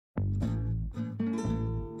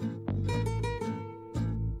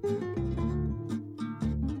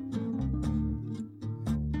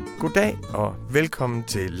Goddag og velkommen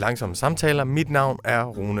til Langsomme Samtaler. Mit navn er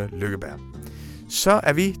Rune Lykkeberg. Så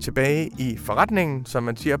er vi tilbage i forretningen, som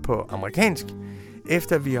man siger på amerikansk,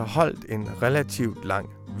 efter vi har holdt en relativt lang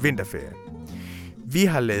vinterferie. Vi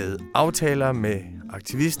har lavet aftaler med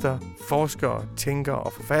aktivister, forskere, tænkere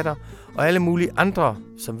og forfattere, og alle mulige andre,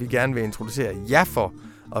 som vi gerne vil introducere jer for,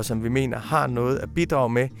 og som vi mener har noget at bidrage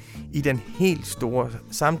med i den helt store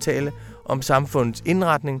samtale om samfundets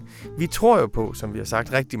indretning. Vi tror jo på, som vi har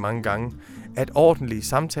sagt rigtig mange gange, at ordentlige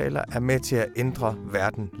samtaler er med til at ændre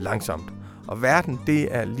verden langsomt. Og verden,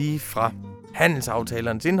 det er lige fra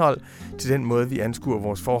handelsaftalernes indhold til den måde, vi anskuer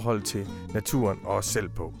vores forhold til naturen og os selv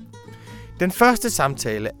på. Den første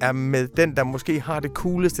samtale er med den, der måske har det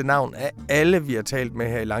cooleste navn af alle, vi har talt med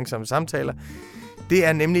her i Langsomme Samtaler. Det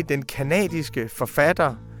er nemlig den canadiske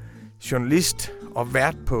forfatter, journalist og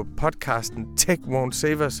vært på podcasten Tech Won't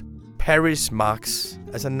Save Us, Paris Marx.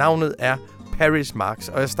 Altså navnet er Paris Marx,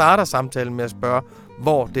 og jeg starter samtalen med at spørge,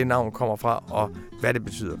 hvor det navn kommer fra og hvad det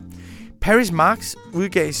betyder. Paris Marx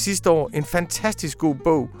udgav sidste år en fantastisk god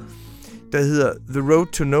bog, der hedder The Road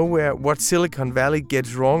to Nowhere, What Silicon Valley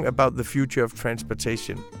Gets Wrong About the Future of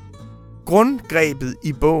Transportation. Grundgrebet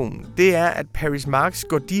i bogen, det er, at Paris Marx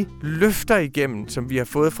går de løfter igennem, som vi har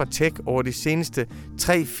fået fra tech over de seneste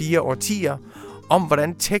 3-4 årtier, om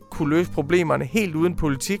hvordan tech kunne løse problemerne helt uden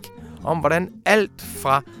politik, om hvordan alt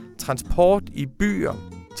fra transport i byer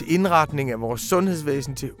til indretning af vores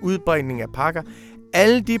sundhedsvæsen til udbringning af pakker,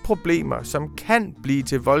 alle de problemer, som kan blive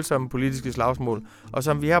til voldsomme politiske slagsmål, og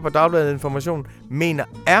som vi her på Dagbladet Information mener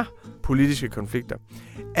er politiske konflikter.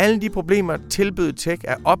 Alle de problemer tilbød tech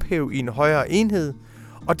at ophæve i en højere enhed,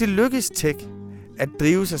 og det lykkedes tech at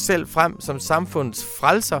drive sig selv frem som samfundets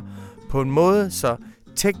frelser på en måde, så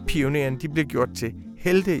tech-pionererne de blev gjort til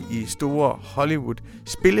helte i store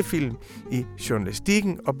Hollywood-spillefilm, i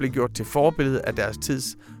journalistikken og blev gjort til forbillede af deres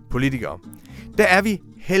tids politikere. Der er vi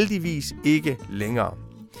heldigvis ikke længere.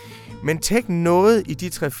 Men tech nåede i de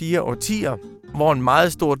 3-4 årtier, hvor en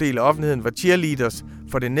meget stor del af offentligheden var cheerleaders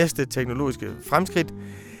for det næste teknologiske fremskridt,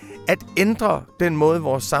 at ændre den måde,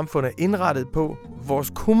 vores samfund er indrettet på,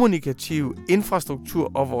 vores kommunikative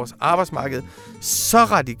infrastruktur og vores arbejdsmarked så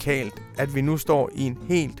radikalt, at vi nu står i en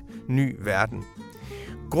helt ny verden.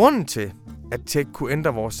 Grunden til, at tech kunne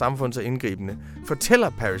ændre vores samfund så indgribende, fortæller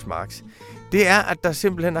Paris Marx, det er, at der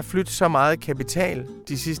simpelthen er flyttet så meget kapital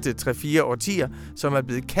de sidste 3-4 årtier, som er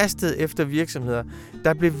blevet kastet efter virksomheder,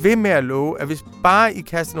 der blev ved med at love, at hvis bare I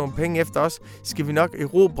kaster nogle penge efter os, skal vi nok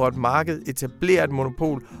erobre et marked, etablere et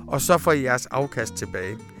monopol, og så får I jeres afkast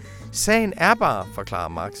tilbage. Sagen er bare, forklarer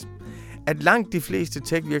Marx, at langt de fleste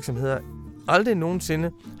tech-virksomheder aldrig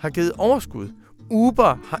nogensinde har givet overskud.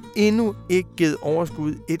 Uber har endnu ikke givet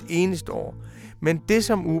overskud et eneste år. Men det,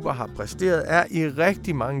 som Uber har præsteret, er i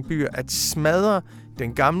rigtig mange byer at smadre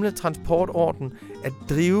den gamle transportorden, at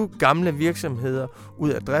drive gamle virksomheder ud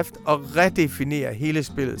af drift og redefinere hele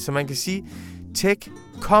spillet. Så man kan sige, tech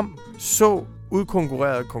kom, så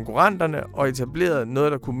udkonkurrerede konkurrenterne og etablerede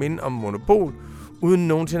noget, der kunne minde om monopol, uden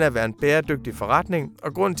nogensinde at være en bæredygtig forretning.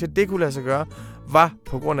 Og grunden til, at det kunne lade sig gøre, var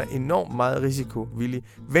på grund af enormt meget risikovillig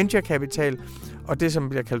venturekapital, og det, som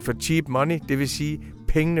bliver kaldt for cheap money, det vil sige,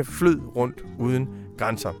 pengene flød rundt uden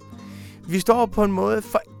grænser. Vi står på en måde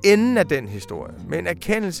for enden af den historie, med en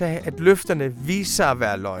erkendelse af, at løfterne viser sig at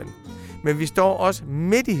være løgn. Men vi står også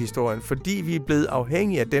midt i historien, fordi vi er blevet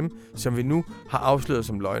afhængige af dem, som vi nu har afsløret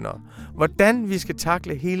som løgnere. Hvordan vi skal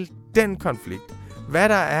takle hele den konflikt, hvad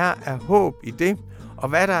der er af håb i det, og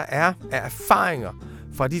hvad der er af erfaringer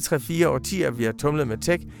fra de 3-4 årtier, vi har tumlet med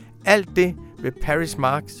tech, alt det vil Paris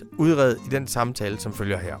Marx udrede i den samtale, som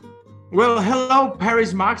følger her. Well, hello,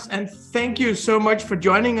 Paris Marx, and thank you so much for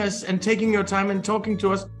joining us and taking your time and talking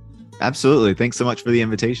to us. Absolutely. Thanks so much for the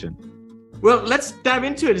invitation. Well, let's dive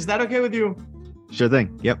into it. Is that okay with you? Sure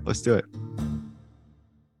thing. Yep, let's do it.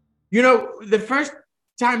 You know, the first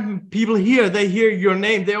time people they hear your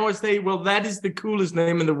name, they always say, well, that is the coolest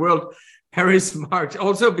name in the world, Paris Marx.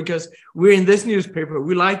 Also because we're in this newspaper,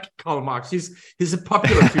 we like Karl Marx. He's a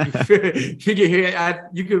popular figure here.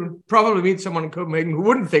 You can probably meet someone in Copenhagen who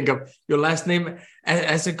wouldn't think of your last name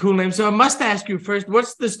as a cool name. So I must ask you first,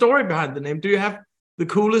 what's the story behind the name? Do you have the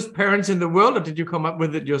coolest parents in the world, or did you come up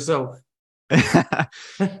with it yourself?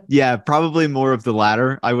 Yeah, probably more of the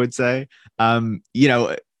latter, I would say.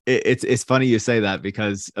 It's funny you say that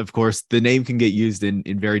because, of course, the name can get used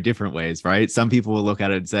in very different ways, right? Some people will look at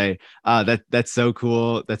it and say, that's so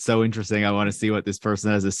cool. That's so interesting. I want to see what this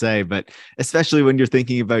person has to say. But especially when you're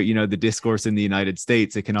thinking about, the discourse in the United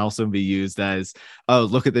States, it can also be used as, oh,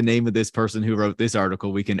 look at the name of this person who wrote this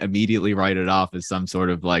article. We can immediately write it off as some sort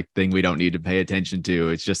of like thing we don't need to pay attention to.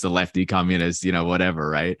 It's just a lefty communist, whatever,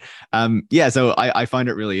 right? So I find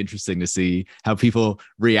it really interesting to see how people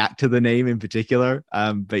react to the name in particular.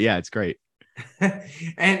 But yeah, it's great.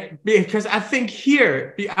 And because I think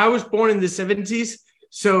here, I was born in the 70s.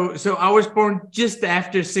 So I was born just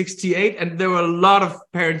after 68. And there were a lot of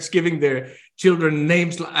parents giving their children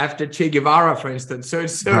names after Che Guevara, for instance. So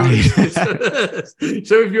it's so, Right.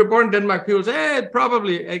 so if you're born in Denmark, people say, hey,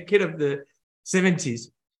 probably a kid of the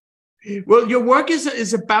 70s. Well, your work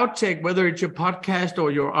is about tech, whether it's your podcast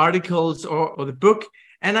or your articles or the book.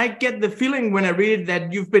 And I get the feeling when I read it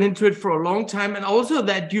that you've been into it for a long time, and also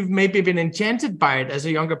that you've maybe been enchanted by it as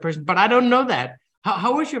a younger person. But I don't know that.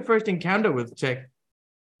 How was your first encounter with tech?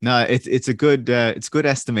 No, it's a good good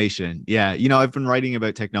estimation. Yeah, I've been writing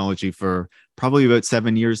about technology for probably about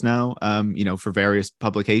 7 years now. For various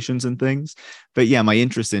publications and things. But yeah, my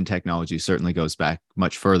interest in technology certainly goes back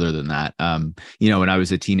much further than that. When I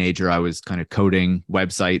was a teenager, I was kind of coding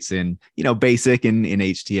websites in basic in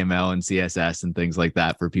HTML and CSS and things like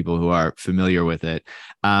that for people who are familiar with it.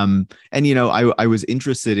 I was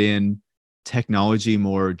interested in technology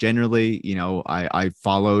more generally. I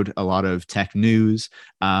followed a lot of tech news,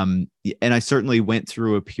 and I certainly went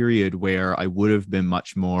through a period where I would have been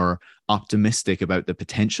much more optimistic about the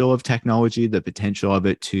potential of technology, the potential of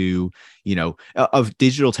it to, of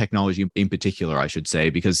digital technology in particular, I should say,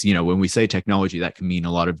 because, when we say technology, that can mean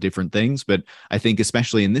a lot of different things. But I think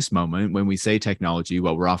especially in this moment, when we say technology,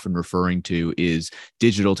 what we're often referring to is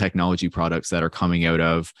digital technology products that are coming out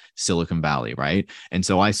of Silicon Valley, right? And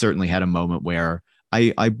so I certainly had a moment where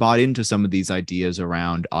I bought into some of these ideas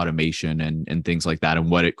around automation and things like that, and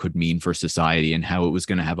what it could mean for society, and how it was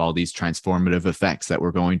going to have all these transformative effects that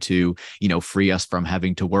were going to, free us from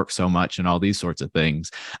having to work so much and all these sorts of things.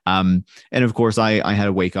 And of course, I had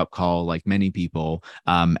a wake up call, like many people,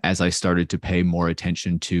 as I started to pay more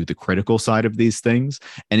attention to the critical side of these things.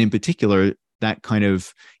 And in particular, that kind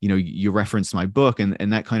of, you referenced my book,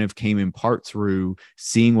 and that kind of came in part through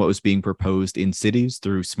seeing what was being proposed in cities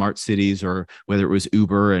through smart cities, or whether it was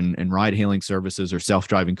Uber and ride hailing services or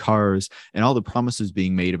self-driving cars, and all the promises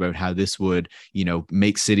being made about how this would,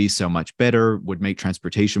 make cities so much better, would make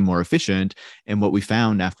transportation more efficient. And what we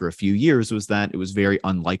found after a few years was that it was very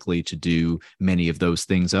unlikely to do many of those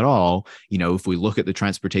things at all. If we look at the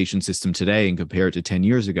transportation system today and compare it to 10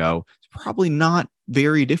 years ago, it's probably not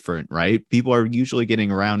very different, right? People are usually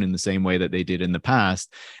getting around in the same way that they did in the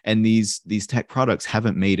past. And these tech products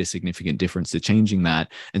haven't made a significant difference to changing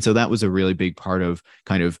that. And so that was a really big part of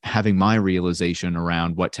kind of having my realization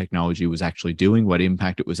around what technology was actually doing, what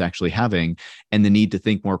impact it was actually having, and the need to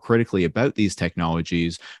think more critically about these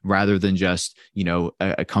technologies rather than just,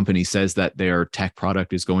 a company says that their tech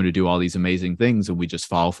product is going to do all these amazing things and we just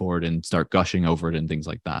fall for it and start gushing over it and things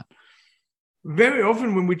like that. Very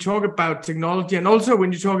often when we talk about technology, and also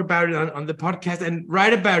when you talk about it on the podcast and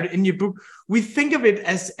write about it in your book, we think of it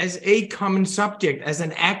as a common subject, as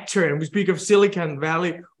an actor. And we speak of Silicon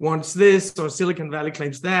Valley wants this, or Silicon Valley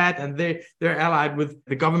claims that, and they're allied with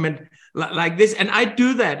the government like this. And I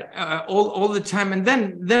do that all the time. And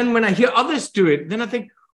then when I hear others do it, then I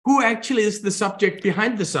think, who actually is the subject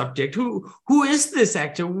behind the subject? Who is this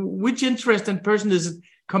actor? Which interest and person is it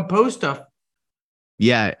composed of?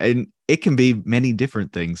 Yeah, and it can be many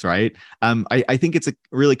different things, right? I think it's a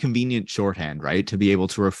really convenient shorthand, right, to be able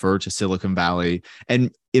to refer to Silicon Valley.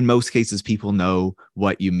 And in most cases, people know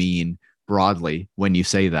what you mean broadly when you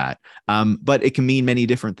say that. But it can mean many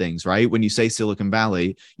different things, right? When you say Silicon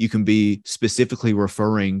Valley, you can be specifically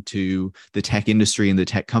referring to the tech industry and the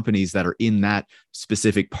tech companies that are in that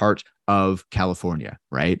specific part of California,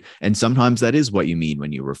 right? And sometimes that is what you mean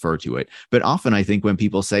when you refer to it. But often I think when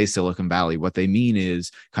people say Silicon Valley, what they mean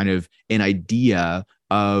is kind of an idea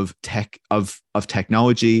of tech, of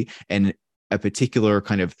technology, and a particular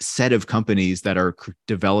kind of set of companies that are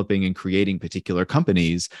developing and creating particular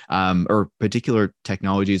companies, or particular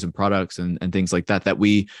technologies and products and things like that, that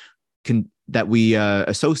we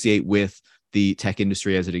associate with the tech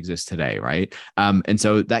industry as it exists today, right? And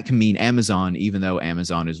so that can mean Amazon, even though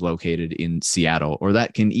Amazon is located in Seattle, or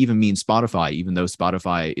that can even mean Spotify, even though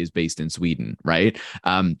Spotify is based in Sweden, right?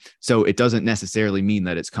 So it doesn't necessarily mean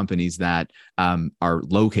that it's companies that are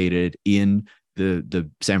located in the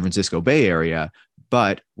San Francisco Bay Area,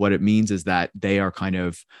 but what it means is that they are kind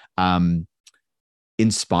of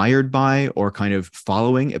inspired by or kind of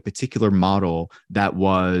following a particular model that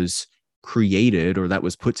was created or that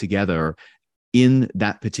was put together in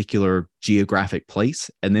that particular geographic place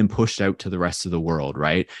and then pushed out to the rest of the world,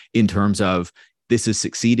 right? In terms of, this is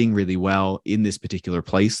succeeding really well in this particular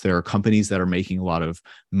place. There are companies that are making a lot of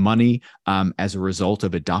money as a result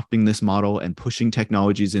of adopting this model and pushing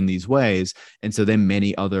technologies in these ways. And so then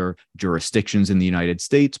many other jurisdictions in the United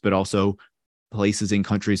States, but also places in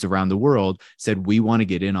countries around the world, said, we want to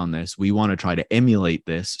get in on this. We want to try to emulate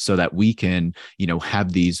this so that we can,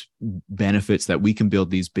 have these benefits, that we can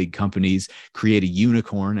build these big companies, create a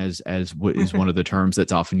unicorn, as what is one of the terms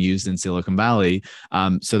that's often used in Silicon Valley,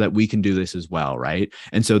 so that we can do this as well, right?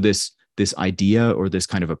 And so this idea or this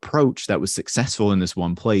kind of approach that was successful in this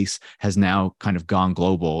one place has now kind of gone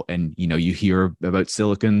global. And, you hear about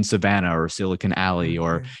Silicon Savannah or Silicon Alley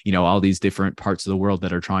or, all these different parts of the world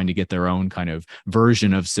that are trying to get their own kind of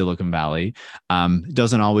version of Silicon Valley.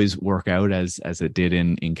 Doesn't always work out as it did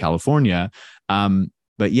in California.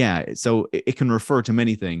 But yeah, so it can refer to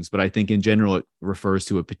many things, but I think in general, it refers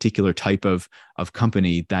to a particular type of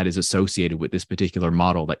company that is associated with this particular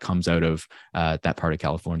model that comes out of that part of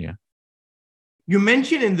California. You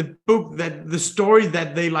mentioned in the book that the story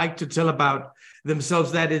that they like to tell about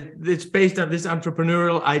themselves, that it's based on this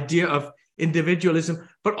entrepreneurial idea of individualism,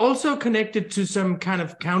 but also connected to some kind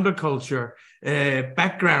of counterculture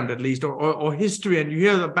background, at least, or history. And you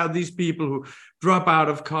hear about these people who drop out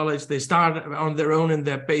of college, they start on their own in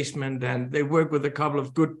their basement, and they work with a couple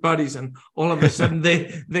of good buddies, and all of a sudden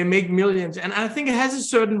they make millions. And I think it has a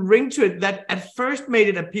certain ring to it that at first made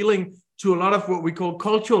it appealing to a lot of what we call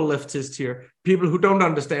cultural leftists here, people who don't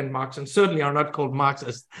understand Marx and certainly are not called Marx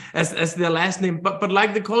as their last name, but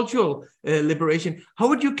like the cultural liberation. How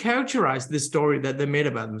would you characterize this story that they made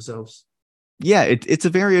about themselves? Yeah, it's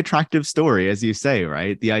a very attractive story, as you say,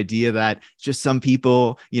 right? The idea that just some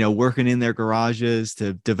people, working in their garages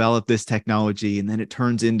to develop this technology, and then it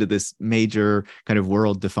turns into this major kind of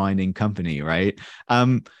world-defining company, right?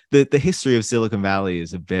 The history of Silicon Valley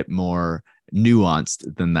is a bit more nuanced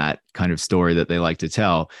than that kind of story that they like to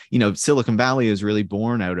tell. Silicon Valley is really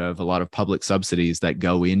born out of a lot of public subsidies that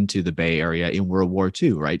go into the Bay Area in World War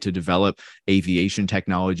II, right? To develop aviation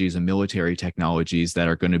technologies and military technologies that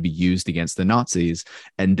are going to be used against the Nazis.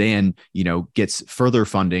 And then, gets further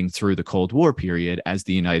funding through the Cold War period as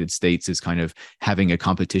the United States is kind of having a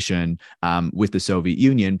competition with the Soviet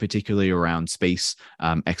Union, particularly around space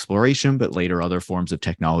exploration, but later other forms of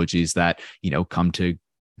technologies that, come to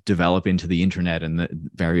develop into the internet and the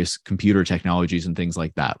various computer technologies and things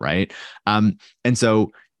like that, right? And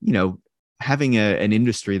so, having an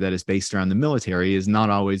industry that is based around the military is not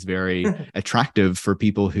always very attractive for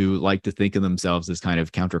people who like to think of themselves as kind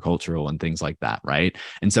of countercultural and things like that, right?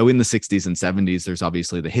 And so in the 60s and 70s, there's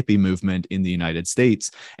obviously the hippie movement in the United States.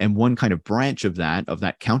 And one kind of branch of that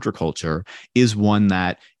counterculture is one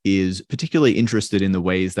that is particularly interested in the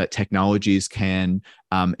ways that technologies can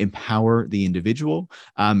empower the individual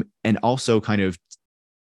and also kind of,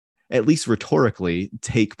 at least rhetorically,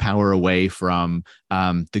 take power away from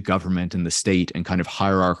the government and the state and kind of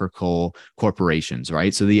hierarchical corporations,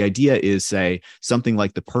 right? So the idea is, say, something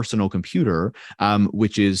like the personal computer,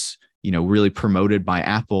 which is really promoted by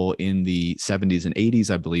Apple in the 70s and 80s,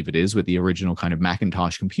 I believe it is, with the original kind of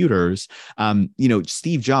Macintosh computers.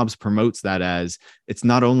 Steve Jobs promotes that as it's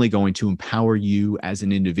not only going to empower you as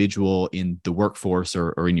an individual in the workforce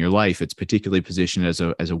or in your life, it's particularly positioned as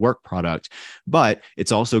a work product, but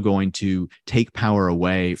it's also going to take power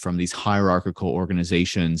away from these hierarchical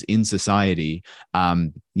organizations in society,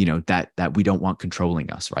 that we don't want controlling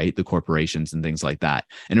us, right? The corporations and things like that.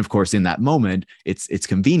 And of course, in that moment, it's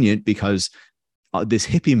convenient because this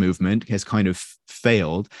hippie movement has kind of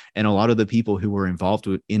failed. And a lot of the people who were involved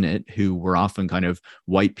in it, who were often kind of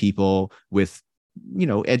white people with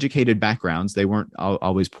educated backgrounds, they weren't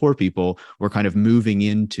always poor people, were kind of moving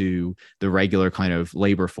into the regular kind of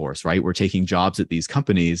labor force, right? We're taking jobs at these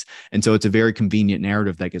companies. And so it's a very convenient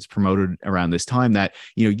narrative that gets promoted around this time that,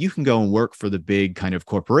 you can go and work for the big kind of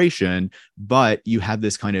corporation, but you have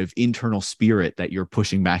this kind of internal spirit that you're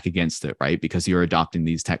pushing back against it, right? Because you're adopting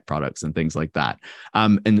these tech products and things like that.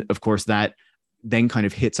 And of course, that then kind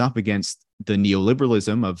of hits up against the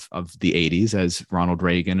neoliberalism of the 80s, as Ronald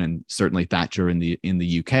Reagan and certainly Thatcher in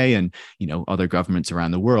the UK and other governments around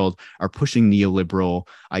the world are pushing neoliberal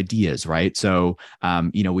ideas, right? So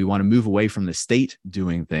we want to move away from the state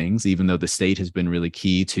doing things, even though the state has been really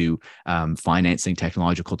key to financing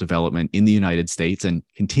technological development in the United States and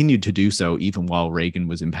continued to do so even while Reagan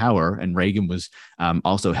was in power. And Reagan was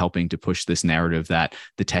also helping to push this narrative that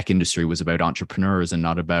the tech industry was about entrepreneurs and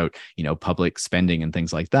not about public spending and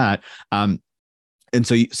things like that. And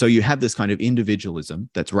so you have this kind of individualism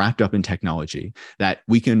that's wrapped up in technology, that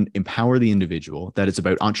we can empower the individual, that it's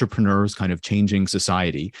about entrepreneurs kind of changing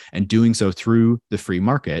society and doing so through the free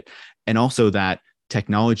market. And also that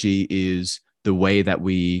technology is the way that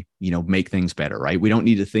we, make things better, right? We don't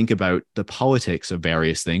need to think about the politics of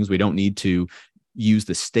various things. We don't need to use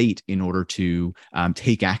the state in order to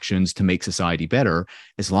take actions to make society better.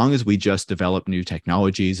 As long as we just develop new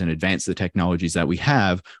technologies and advance the technologies that we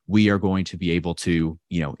have, we are going to be able to,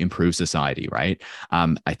 improve society, right?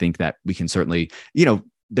 I think that we can certainly,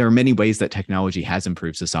 there are many ways that technology has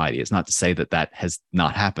improved society. It's not to say that that has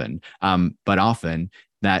not happened, but often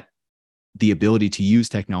that the ability to use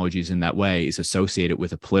technologies in that way is associated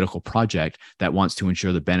with a political project that wants to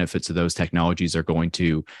ensure the benefits of those technologies are going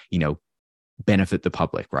to, benefit the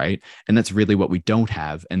public, right? And that's really what we don't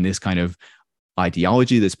have. And this kind of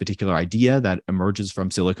ideology, this particular idea that emerges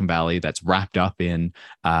from Silicon Valley that's wrapped up in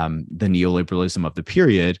the neoliberalism of the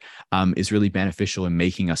period is really beneficial in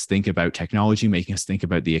making us think about technology, making us think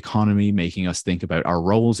about the economy, making us think about our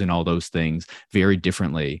roles in all those things very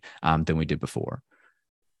differently than we did before.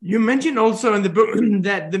 You mentioned also in the book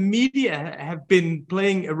that the media have been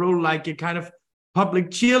playing a role like a kind of public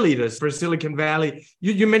cheerleaders for Silicon Valley.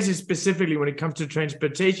 You mentioned specifically when it comes to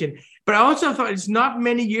transportation, but I also thought it's not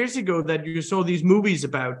many years ago that you saw these movies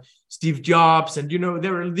about Steve Jobs, and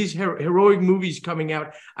there are these heroic movies coming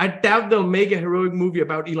out. I doubt they'll make a heroic movie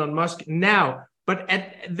about Elon Musk now, but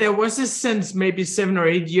there was a sense maybe 7 or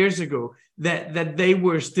 8 years ago that they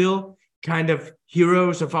were still kind of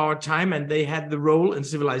heroes of our time, and they had the role in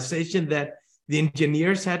civilization that the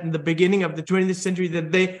engineers had in the beginning of the 20th century,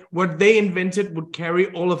 that what they invented would carry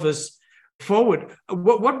all of us forward.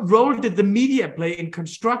 What role did the media play in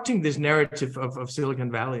constructing this narrative of Silicon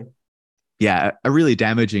Valley? Yeah, a really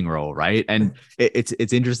damaging role, right? And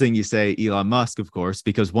it's interesting you say Elon Musk, of course,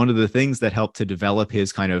 because one of the things that helped to develop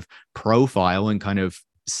his kind of profile and kind of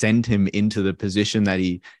send him into the position that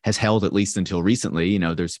he has held, at least until recently,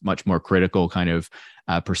 there's much more critical kind of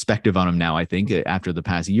perspective on him now, I think, after the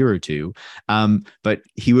past year or two. But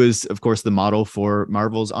he was, of course, the model for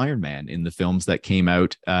Marvel's Iron Man in the films that came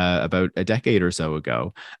out about a decade or so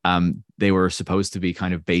ago. They were supposed to be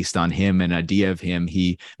kind of based on him, an idea of him.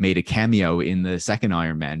 He made a cameo in the second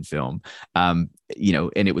Iron Man film, and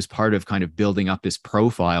it was part of kind of building up this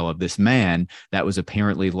profile of this man that was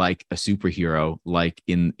apparently like a superhero, like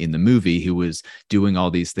in the movie, who was doing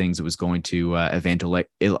all these things. It was going to invent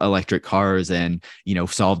electric cars and,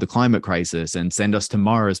 solve the climate crisis and send us to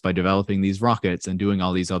Mars by developing these rockets and doing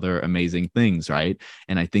all these other amazing things, right?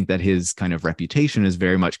 And I think that his kind of reputation has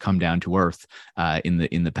very much come down to earth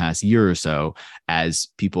in the past year or so, as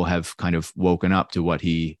people have kind of woken up to what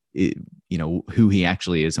he, who he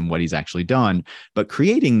actually is and what he's actually done. But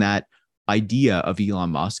creating that idea of Elon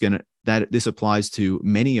Musk, and that this applies to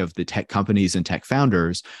many of the tech companies and tech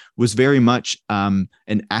founders, was very much an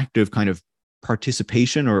active kind of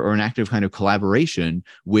participation or an active kind of collaboration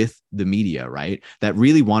with the media, right? That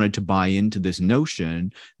really wanted to buy into this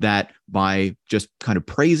notion that by just kind of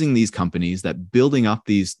praising these companies, that building up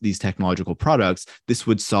these technological products, this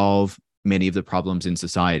would solve many of the problems in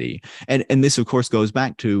society. And this, of course, goes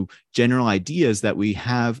back to general ideas that we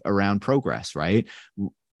have around progress, right?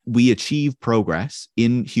 We achieve progress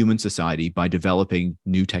in human society by developing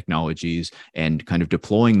new technologies and kind of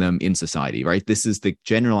deploying them in society, right? This is the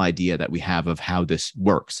general idea that we have of how this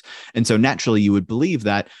works. And so naturally, you would believe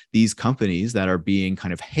that these companies that are being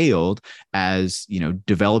kind of hailed as,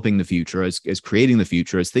 developing the future, as creating the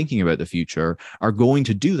future, as thinking about the future, are going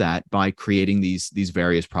to do that by creating these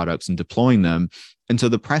various products and deploying them. And so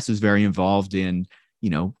the press is very involved in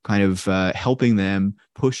kind of helping them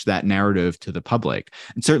push that narrative to the public.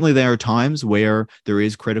 And certainly there are times where there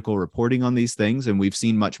is critical reporting on these things, and we've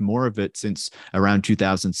seen much more of it since around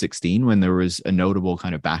 2016, when there was a notable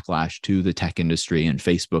kind of backlash to the tech industry and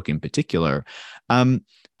Facebook in particular.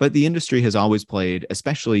 But the industry has always played,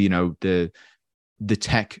 especially, the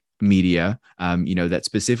tech media, that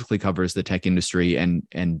specifically covers the tech industry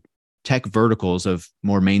and tech verticals of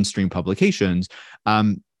more mainstream publications,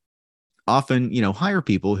 often, hire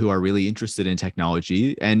people who are really interested in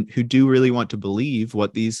technology and who do really want to believe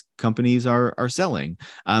what these companies are selling.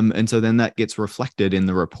 And so then that gets reflected in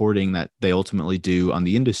the reporting that they ultimately do on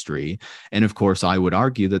the industry. And of course, I would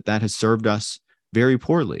argue that has served us very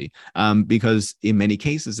poorly, because in many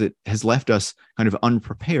cases, it has left us kind of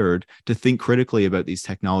unprepared to think critically about these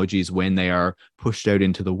technologies when they are pushed out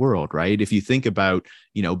into the world, right? If you think about,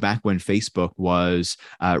 back when Facebook was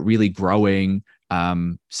really growing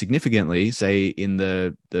significantly, say in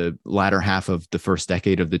the latter half of the first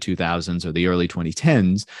decade of the 2000s or the early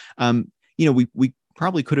 2010s, we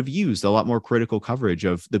probably could have used a lot more critical coverage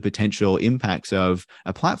of the potential impacts of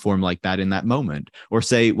a platform like that in that moment. Or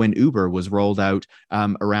say when Uber was rolled out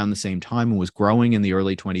around the same time and was growing in the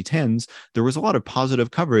early 2010s, there was a lot of positive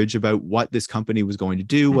coverage about what this company was going to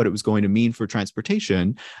do, what it was going to mean for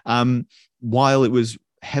transportation, while it was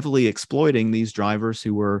heavily exploiting these drivers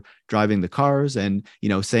who were driving the cars and,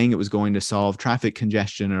 saying it was going to solve traffic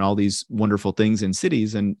congestion and all these wonderful things in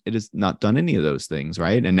cities. And it has not done any of those things,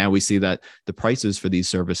 right? And now we see that the prices for these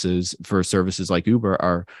services, for services like Uber,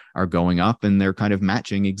 are going up, and they're kind of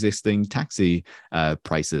matching existing taxi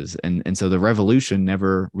prices. And so the revolution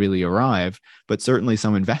never really arrived, but certainly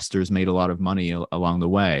some investors made a lot of money along the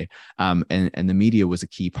way. And the media was a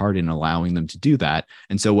key part in allowing them to do that.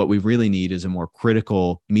 And so what we really need is a more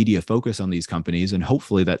critical media focus on these companies. And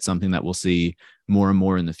hopefully that's something that we'll see more and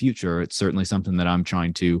more in the future. It's certainly something that I'm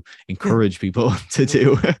trying to encourage people to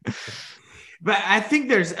do. But I think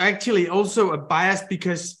there's actually also a bias,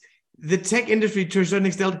 because the tech industry, to a certain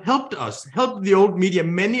extent, helped the old media,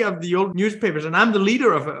 many of the old newspapers. And I'm the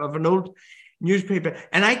leader of an old newspaper.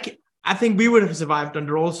 And I think we would have survived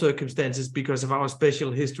under all circumstances because of our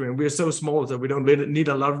special history. And we're so small that we don't need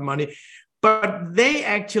a lot of money. But they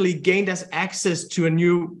actually gained us access to a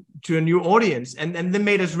new audience, and they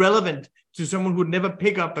made us relevant to someone who'd never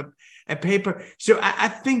pick up a paper. So I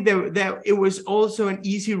think that it was also an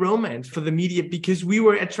easy romance for the media, because we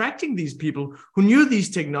were attracting these people who knew these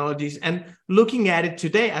technologies. And looking at it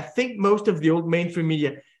today, I think most of the old mainstream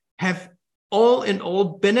media have all in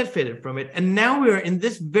all benefited from it. And now we're in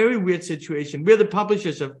this very weird situation. We're the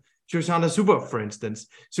publishers of Shoshana Zuboff, for instance.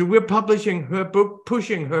 So we're publishing her book,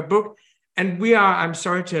 pushing her book. And we are, I'm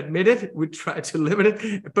sorry to admit it, we try to limit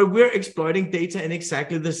it, but we're exploiting data in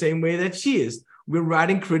exactly the same way that she is. We're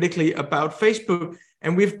writing critically about Facebook,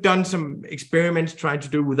 and we've done some experiments trying to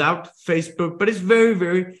do without Facebook, but it's very,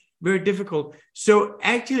 very, very difficult. So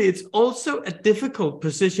actually, it's also a difficult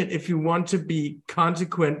position if you want to be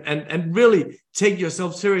consequent and really take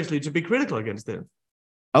yourself seriously, to be critical against it.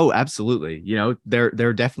 Oh, absolutely. There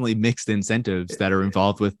are definitely mixed incentives that are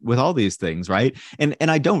involved with all these things, right? And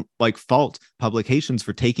I don't fault publications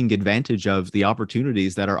for taking advantage of the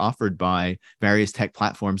opportunities that are offered by various tech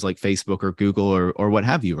platforms like Facebook or Google or what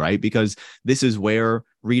have you, right? Because this is where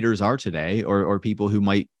readers are today, or people who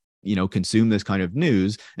might consume this kind of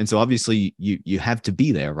news. And so obviously you have to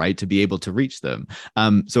be there, right, to be able to reach them.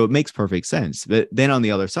 So it makes perfect sense. But then on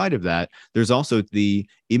the other side of that, there's also the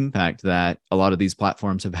impact that a lot of these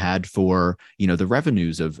platforms have had for, the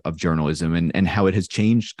revenues of journalism, and how it has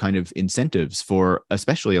changed kind of incentives for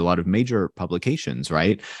especially a lot of major publications,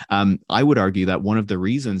 right? I would argue that one of the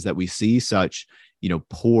reasons that we see such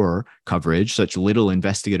poor coverage, such little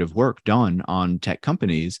investigative work done on tech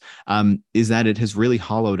companies, is that it has really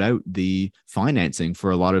hollowed out the financing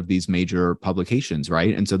for a lot of these major publications,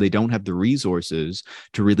 right? And so they don't have the resources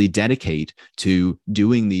to really dedicate to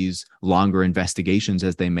doing these longer investigations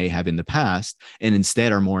as they may have in the past, and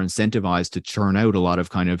instead are more incentivized to churn out a lot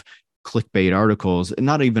of kind of clickbait articles, and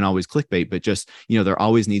not even always clickbait, but just, there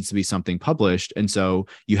always needs to be something published. And so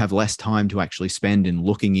you have less time to actually spend in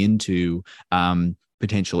looking into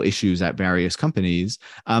potential issues at various companies.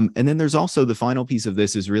 And then there's also the final piece of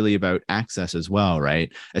this is really about access as well,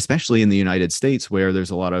 right? Especially in the United States, where there's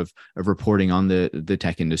a lot of reporting on the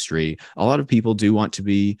tech industry. A lot of people do want to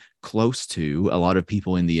be close to a lot of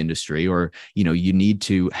people in the industry, or, you need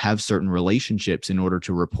to have certain relationships in order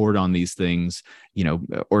to report on these things,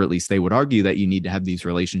 or at least they would argue that you need to have these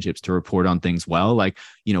relationships to report on things well. Like,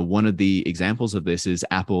 one of the examples of this is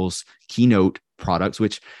Apple's Keynote products,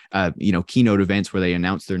 which, keynote events where they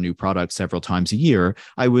announce their new products several times a year.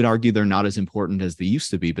 I would argue they're not as important as they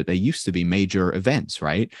used to be, but they used to be major events,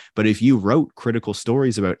 right? But if you wrote critical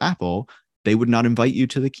stories about Apple, they would not invite you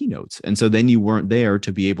to the keynotes. And so then you weren't there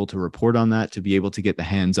to be able to report on that, to be able to get the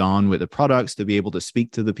hands-on with the products, to be able to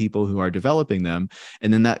speak to the people who are developing them.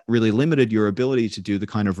 And then that really limited your ability to do the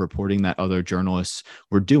kind of reporting that other journalists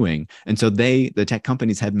were doing. And so the tech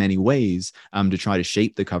companies had many ways to try to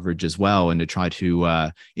shape the coverage as well, and to try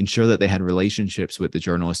to ensure that they had relationships with the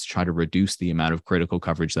journalists to try to reduce the amount of critical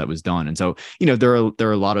coverage that was done. And so, there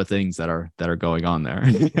are a lot of things that are going on there.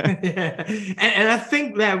 Yeah. And I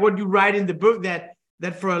think that what you write in the book, that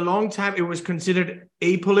for a long time it was considered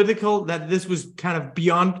apolitical, that this was kind of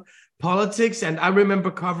beyond politics. And I remember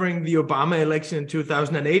covering the Obama election in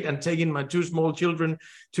 2008 and taking my two small children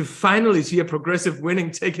to finally see a progressive winning,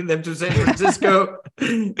 taking them to San Francisco.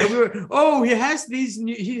 And we were, he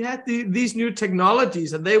had these new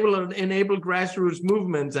technologies, and they will enable grassroots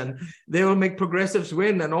movements, and they will make progressives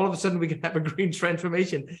win. And all of a sudden we can have a green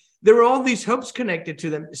transformation. There were all these hopes connected to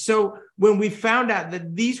them. So when we found out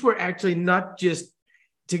that these were actually not just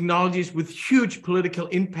technologies with huge political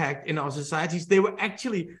impact in our societies. They were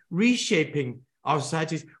actually reshaping our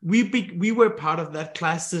societies. We were part of that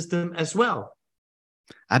class system as well.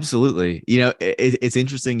 Absolutely. It's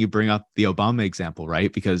interesting you bring up the Obama example,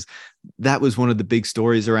 right? Because that was one of the big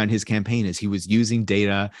stories around his campaign, is he was using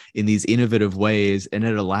data in these innovative ways, and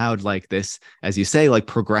it allowed like this, as you say, like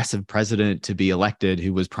progressive president to be elected,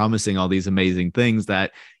 who was promising all these amazing things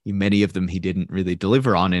that many of them he didn't really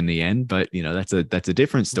deliver on in the end. But that's a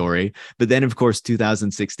different story. But then of course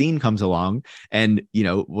 2016 comes along, and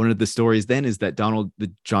one of the stories then is that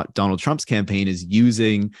Donald Trump's campaign is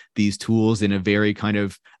using these tools in a very kind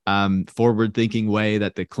of forward-thinking way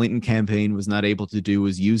that the Clinton campaign was not able to do,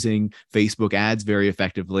 was using Facebook ads very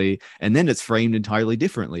effectively. And then it's framed entirely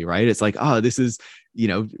differently, right? It's like, oh, this is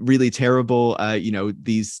really terrible.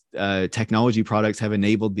 These technology products have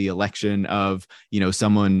enabled the election of,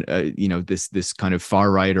 someone, this kind of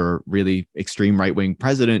far right or really extreme right wing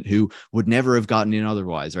president who would never have gotten in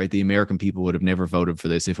otherwise, right? The American people would have never voted for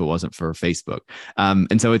this if it wasn't for Facebook.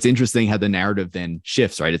 And so it's interesting how the narrative then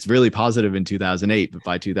shifts, right? It's really positive in 2008, but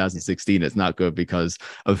by 2016, it's not good because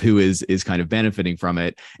of who is kind of benefiting from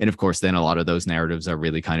it. And of course, then a lot of those narratives are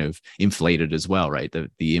really kind of inflated as well, right?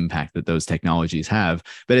 The impact that those technologies have.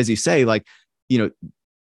 But as you say, like,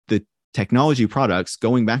 the technology products,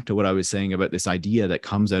 going back to what I was saying about this idea that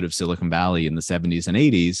comes out of Silicon Valley in the 70s and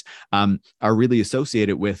 80s, are really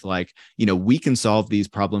associated with like, we can solve these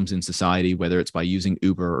problems in society, whether it's by using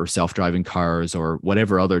Uber or self-driving cars or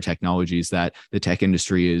whatever other technologies that the tech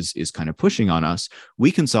industry is kind of pushing on us.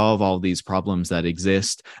 We can solve all these problems that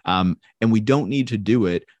exist, and we don't need to do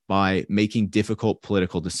it by making difficult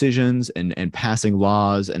political decisions and passing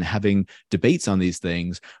laws and having debates on these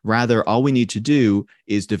things. Rather, all we need to do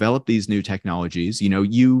is develop these new technologies.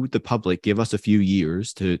 You, the public, give us a few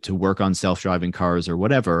years to work on self-driving cars or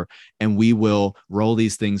whatever, and we will roll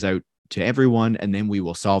these things out to everyone, and then we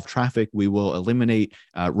will solve traffic. We will eliminate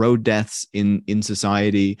road deaths in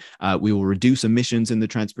society. We will reduce emissions in the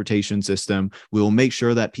transportation system. We will make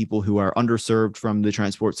sure that people who are underserved from the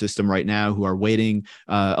transport system right now, who are waiting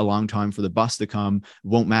a long time for the bus to come,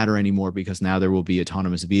 won't matter anymore, because now there will be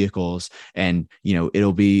autonomous vehicles, and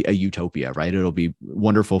it'll be a utopia, right? It'll be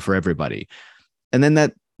wonderful for everybody. And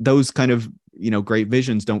then those kind of great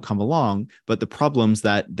visions don't come along, but the problems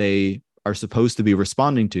that they are supposed to be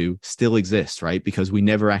responding to still exist, right? Because we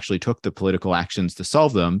never actually took the political actions to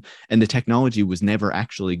solve them. And the technology was never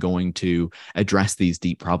actually going to address these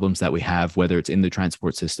deep problems that we have, whether it's in the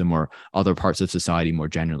transport system or other parts of society more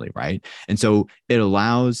generally, right? And so it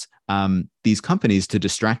allows these companies to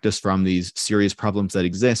distract us from these serious problems that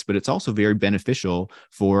exist, but it's also very beneficial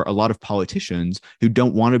for a lot of politicians who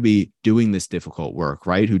don't want to be doing this difficult work,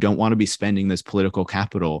 right? Who don't want to be spending this political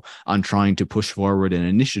capital on trying to push forward an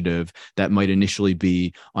initiative that might initially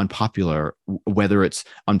be unpopular, whether it's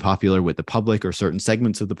unpopular with the public or certain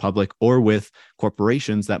segments of the public, or with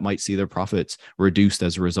corporations that might see their profits reduced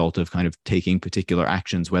as a result of kind of taking particular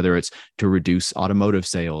actions, whether it's to reduce automotive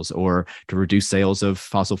sales or to reduce sales of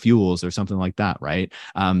fossil fuels or something like that, right?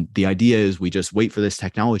 The idea is we just wait for this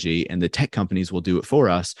technology and the tech companies will do it for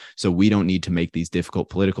us, so we don't need to make these difficult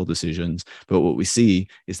political decisions. But what we see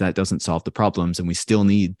is that doesn't solve the problems, and we still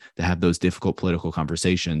need to have those difficult political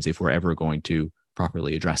conversations if we're ever going to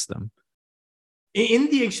properly address them. In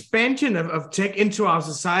the expansion of tech into our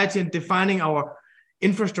society and defining our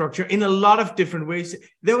infrastructure in a lot of different ways,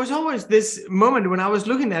 there was always this moment when I was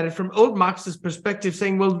looking at it from old Marxist perspective,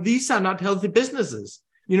 saying, well, these are not healthy businesses.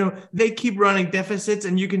 They keep running deficits,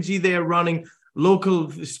 and you can see they are running local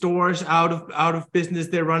stores out of business.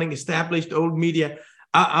 They're running established old media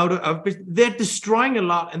out of business. They're destroying a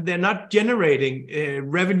lot, and they're not generating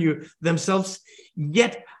revenue themselves.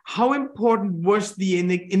 Yet, how important was in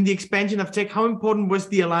the expansion of tech? How important was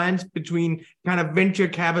the alliance between kind of venture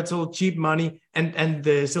capital, cheap money, and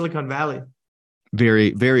the Silicon Valley?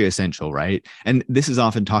 Very, very essential, right? And this is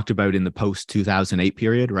often talked about in the post-2008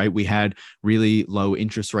 period, right? We had really low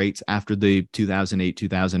interest rates after the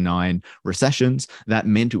 2008-2009 recessions. That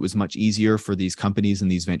meant it was much easier for these companies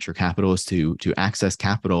and these venture capitalists to access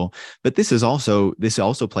capital. But this also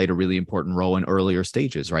played a really important role in earlier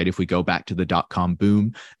stages, right? If we go back to the dot-com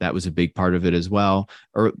boom, that was a big part of it as well.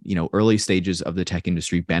 Or, early stages of the tech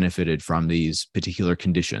industry benefited from these particular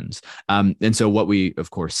conditions. And so what we, of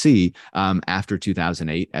course, see after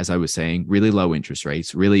 2008, as I was saying, really low interest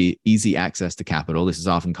rates, really easy access to capital. This is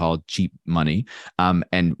often called cheap money.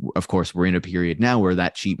 And of course, we're in a period now where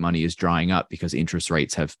that cheap money is drying up because interest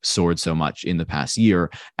rates have soared so much in the past year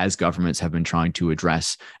as governments have been trying to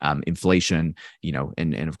address inflation,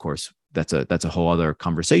 and of course, that's a whole other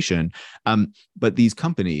conversation. But these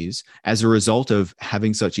companies, as a result of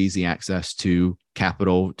having such easy access to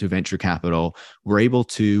capital, to venture capital, were able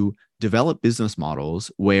to develop business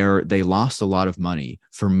models where they lost a lot of money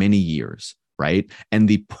for many years, right? And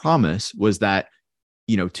the promise was that,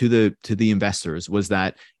 to the investors was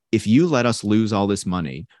that if you let us lose all this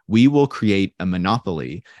money, we will create a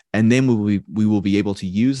monopoly, and then we will be able to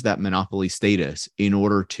use that monopoly status in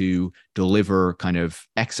order to deliver kind of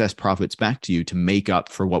excess profits back to you to make up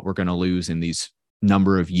for what we're going to lose in these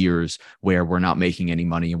number of years where we're not making any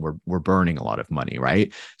money and we're burning a lot of money,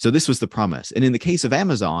 right? So this was the promise. And in the case of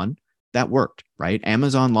Amazon, that worked, right?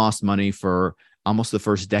 Amazon lost money for almost the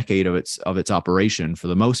first decade of its operation for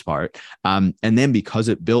the most part. And then because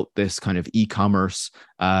it built this kind of e-commerce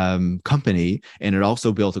company, and it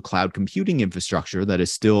also built a cloud computing infrastructure that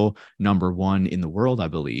is still number one in the world, I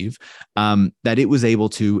believe, that it was able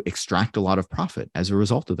to extract a lot of profit as a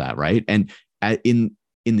result of that, right? And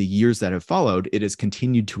in the years that have followed, it has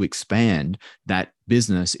continued to expand that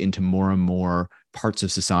business into more and more parts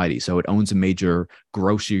of society. So it owns a major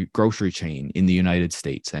grocery chain in the United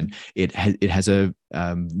States, and it has a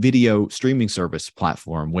video streaming service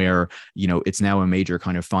platform where it's now a major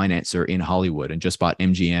kind of financer in Hollywood, and just bought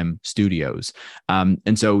MGM Studios.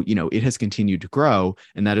 And so it has continued to grow,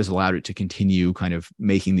 and that has allowed it to continue kind of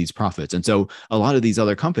making these profits. And so a lot of these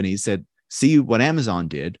other companies said, see what Amazon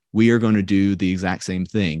did. We are going to do the exact same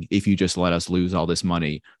thing if you just let us lose all this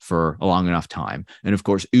money for a long enough time. And of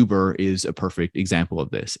course, Uber is a perfect example of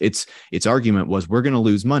this. Its argument was, we're going to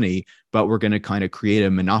lose money, but we're going to kind of create a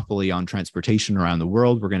monopoly on transportation around the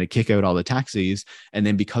world. We're going to kick out all the taxis. And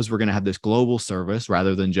then because we're going to have this global service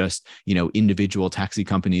rather than just, individual taxi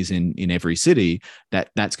companies in every city,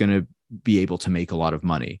 that's going to be able to make a lot of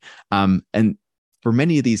money. And for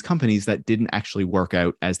many of these companies, that didn't actually work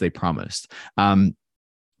out as they promised,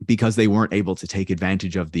 because they weren't able to take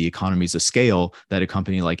advantage of the economies of scale that a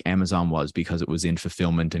company like Amazon was, because it was in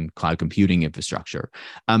fulfillment and cloud computing infrastructure.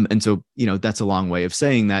 And so, that's a long way of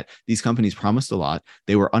saying that these companies promised a lot.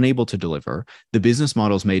 They were unable to deliver. The business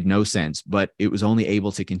models made no sense, but it was only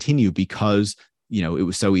able to continue because it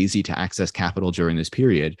was so easy to access capital during this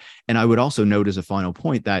period. And I would also note as a final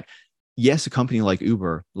point that, yes, a company like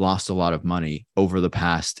Uber lost a lot of money over the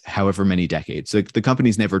past however many decades. So the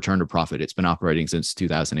company's never turned a profit. It's been operating since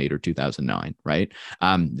 2008 or 2009, right?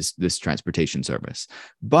 This transportation service.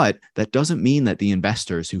 But that doesn't mean that the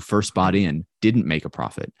investors who first bought in didn't make a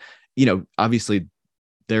profit. Obviously,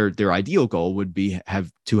 their ideal goal would be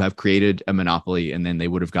to have created a monopoly, and then they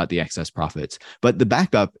would have got the excess profits. But the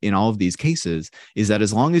backup in all of these cases is that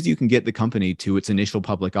as long as you can get the company to its initial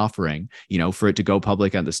public offering, for it to go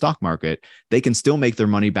public at the stock market, they can still make their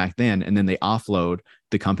money back then. And then they offload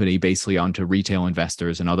the company basically onto retail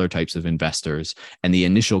investors and other types of investors. And the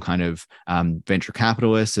initial kind of venture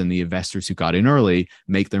capitalists and the investors who got in early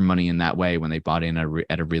make their money in that way when they bought in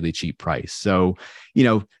at a really cheap price. So,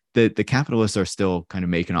 the capitalists are still kind of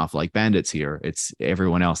making off like bandits here. It's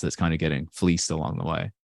everyone else that's kind of getting fleeced along the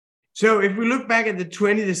way. So if we look back at the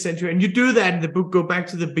 20th century, and you do that in the book, go back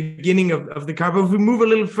to the beginning of the car, but if we move a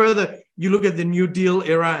little further, you look at the New Deal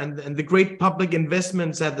era and the great public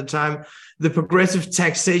investments at the time, the progressive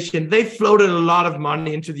taxation, they floated a lot of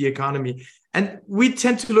money into the economy. And we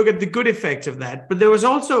tend to look at the good effects of that. But there were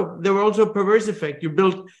also a perverse effect. You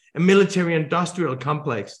built a military industrial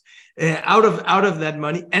complex out of that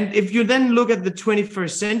money. And if you then look at the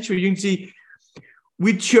 21st century, you can see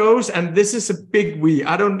we chose, and this is a big we,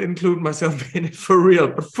 I don't include myself in it for real,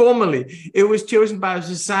 but formally, it was chosen by our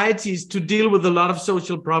societies to deal with a lot of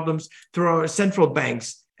social problems through our central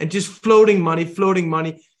banks and just floating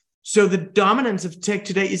money. So the dominance of tech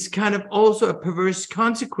today is kind of also a perverse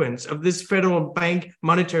consequence of this federal bank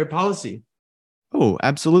monetary policy. Oh,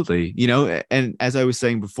 absolutely. And as I was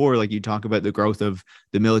saying before, like you talk about the growth of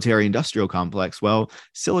the military industrial complex. Well,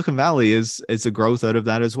 Silicon Valley is a growth out of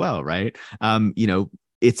that as well, right?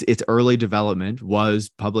 Its early development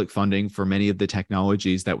was public funding for many of the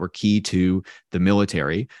technologies that were key to the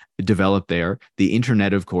military developed there. The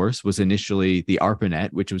internet, of course, was initially the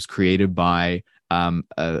ARPANET, which was created by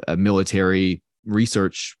a military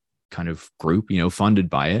research kind of group, funded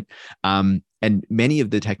by it. And many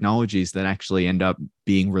of the technologies that actually end up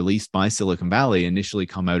being released by Silicon Valley initially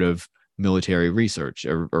come out of military research,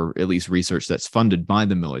 or at least research that's funded by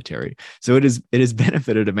the military. So it has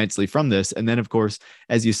benefited immensely from this. And then, of course,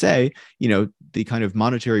 as you say, the kind of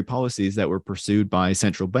monetary policies that were pursued by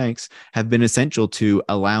central banks have been essential to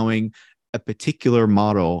allowing a particular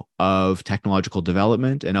model of technological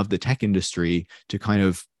development and of the tech industry to kind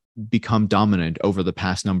of become dominant over the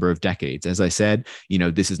past number of decades. As I said,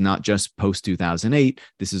 this is not just post 2008.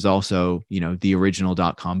 This is also, the original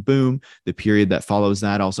dot-com boom. The period that follows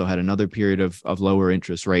that also had another period of lower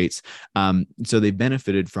interest rates. So they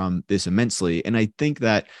benefited from this immensely. And I think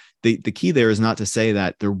that the key there is not to say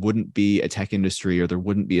that there wouldn't be a tech industry or there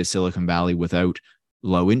wouldn't be a Silicon Valley without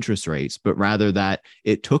low interest rates, but rather that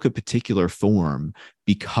it took a particular form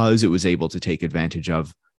because it was able to take advantage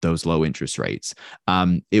of those low interest rates.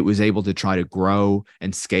 It was able to try to grow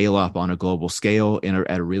and scale up on a global scale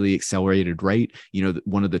at a really accelerated rate.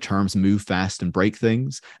 One of the terms "move fast and break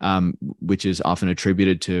things," which is often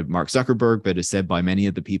attributed to Mark Zuckerberg, but is said by many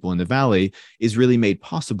of the people in the Valley, is really made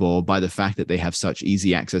possible by the fact that they have such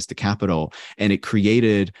easy access to capital. And it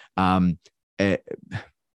created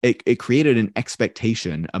it created an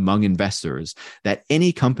expectation among investors that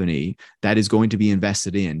any company that is going to be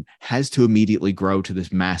invested in has to immediately grow to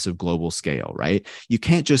this massive global scale, right? You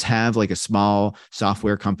can't just have like a small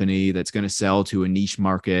software company that's going to sell to a niche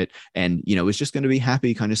market and, it's just going to be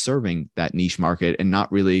happy kind of serving that niche market and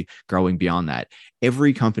not really growing beyond that.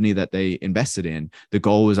 Every company that they invested in, the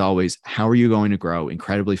goal was always, how are you going to grow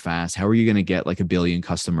incredibly fast? How are you going to get like 1 billion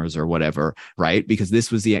customers or whatever, right? Because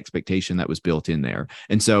this was the expectation that was built in there.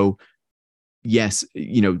 And so, yes,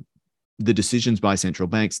 the decisions by central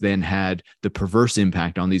banks then had the perverse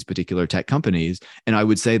impact on these particular tech companies. And I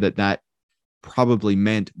would say that probably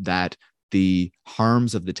meant that the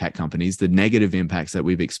harms of the tech companies, the negative impacts that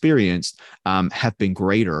we've experienced, have been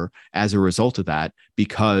greater as a result of that,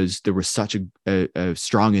 because there was such a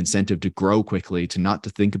strong incentive to grow quickly, to not to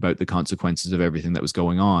think about the consequences of everything that was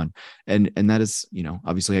going on. And that is,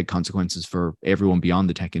 obviously had consequences for everyone beyond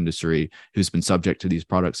the tech industry who's been subject to these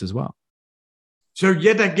products as well. So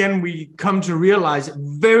yet again, we come to realize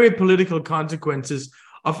very political consequences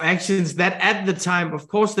of actions that at the time, of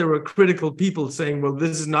course, there were critical people saying, well,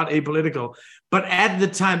 this is not apolitical. But at the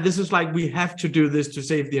time, this is like, we have to do this to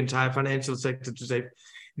save the entire financial sector, to save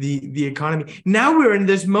the economy. Now we're in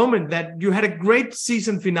this moment that you had a great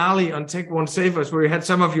season finale on Tech Won't Save Us, where you had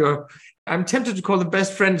some of your, I'm tempted to call them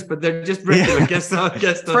best friends, but they're just regular guests.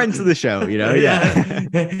 Friends of the show, yeah.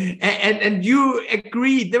 And you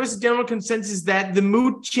agreed, there was a general consensus that the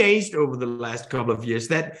mood changed over the last couple of years,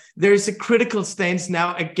 that there is a critical stance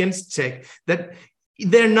now against tech, that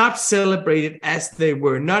they're not celebrated as they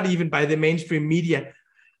were, not even by the mainstream media.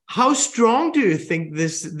 How strong do you think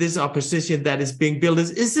this opposition that is being built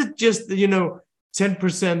is? Is it just,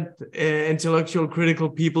 10% intellectual critical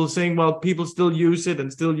people saying, well, people still use it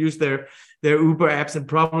and still use their Uber apps, and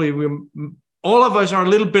probably all of us are a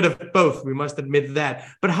little bit of both, we must admit that.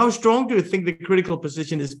 But how strong do you think the critical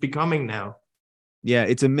position is becoming now? Yeah,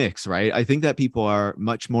 it's a mix, right? I think that people are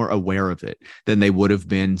much more aware of it than they would have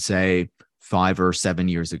been, say, 5 or 7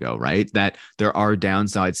 years ago, right? That there are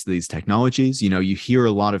downsides to these technologies. You hear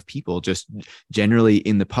a lot of people just generally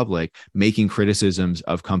in the public making criticisms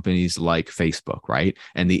of companies like Facebook, right?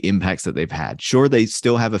 And the impacts that they've had. Sure, they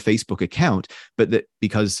still have a Facebook account, but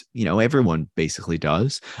because, everyone basically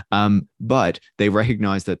does. But they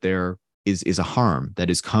recognize that there is a harm that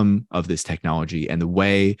has come of this technology, and the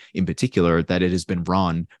way in particular that it has been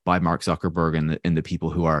run by Mark Zuckerberg and the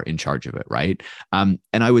people who are in charge of it, right? And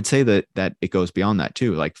I would say that it goes beyond that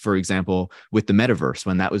too. Like, for example, with the metaverse,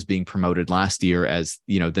 when that was being promoted last year as,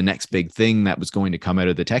 the next big thing that was going to come out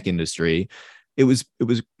of the tech industry, it was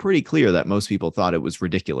pretty clear that most people thought it was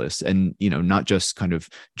ridiculous, and not just kind of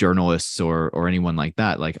journalists or anyone like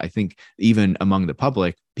that. Like, I think even among the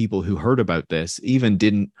public, people who heard about this even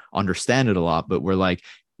didn't understand it a lot, but were like,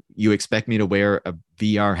 you expect me to wear a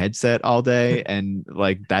VR headset all day and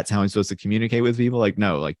like that's how I'm supposed to communicate with people? Like,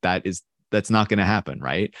 no, like that's not going to happen,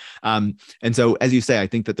 right? And so, as you say, I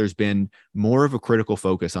think that there's been more of a critical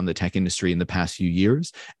focus on the tech industry in the past few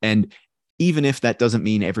years. And even if that doesn't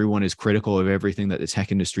mean everyone is critical of everything that the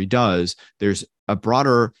tech industry does, there's a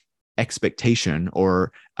broader expectation,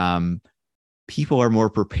 or people are more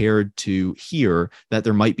prepared to hear that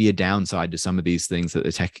there might be a downside to some of these things that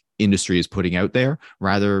the tech industry is putting out there,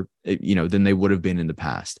 rather, than they would have been in the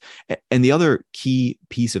past. And the other key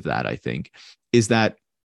piece of that, I think, is that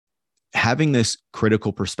having this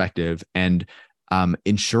critical perspective and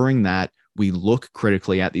ensuring that we look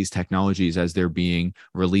critically at these technologies as they're being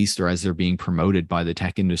released or as they're being promoted by the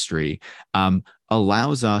tech industry,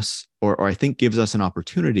 allows us, or I think gives us an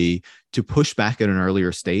opportunity to push back at an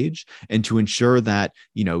earlier stage and to ensure that,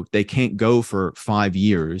 they can't go for 5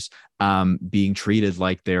 years being treated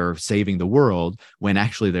like they're saving the world, when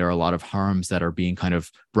actually there are a lot of harms that are being kind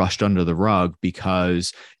of brushed under the rug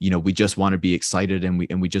because, we just want to be excited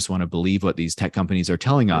and we just want to believe what these tech companies are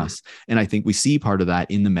telling us. And I think we see part of that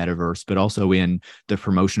in the metaverse, but also in the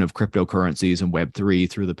promotion of cryptocurrencies and Web3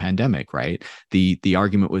 through the pandemic, right? The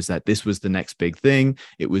argument was that this was the next big thing.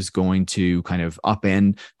 It was going to kind of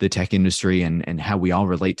upend the tech industry and how we all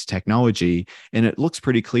relate to technology. And it looks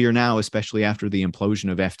pretty clear now, especially after the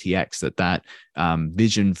implosion of FTX, that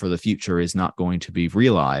vision for the future is not going to be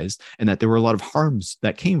realized, and that there were a lot of harms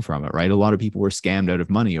that came from it, right? A lot of people were scammed out of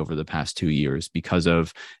money over the past 2 years because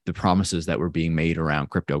of the promises that were being made around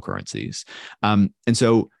cryptocurrencies. And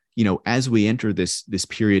so, as we enter this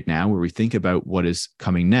period now where we think about what is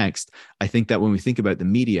coming next, I think that when we think about the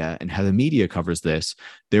media and how the media covers this,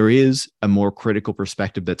 there is a more critical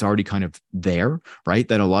perspective that's already kind of there, right?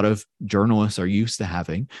 That a lot of journalists are used to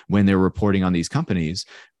having when they're reporting on these companies.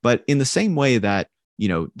 But in the same way that,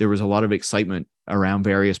 there was a lot of excitement around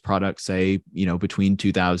various products, say, between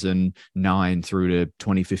 2009 through to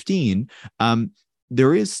 2015,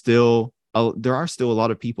 there are still a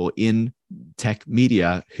lot of people in tech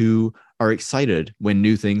media who are excited when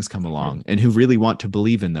new things come along and who really want to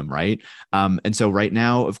believe in them, right? And so right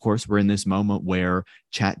now, of course, we're in this moment where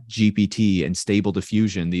ChatGPT and Stable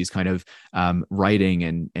Diffusion, these kind of writing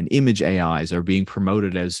and image AIs are being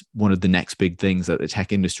promoted as one of the next big things that the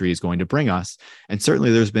tech industry is going to bring us. And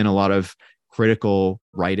certainly there's been a lot of critical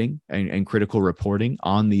writing and critical reporting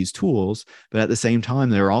on these tools. But at the same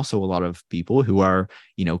time, there are also a lot of people who are,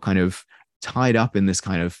 kind of tied up in this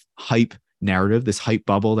kind of hype narrative, this hype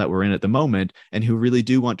bubble that we're in at the moment, and who really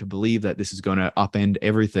do want to believe that this is going to upend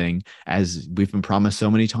everything as we've been promised so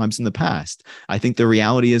many times in the past. I think the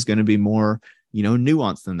reality is going to be more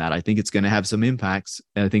nuanced than that. I think it's going to have some impacts,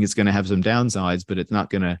 and I think it's going to have some downsides, but it's not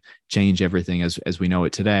going to change everything as we know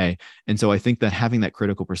it today. And so I think that having that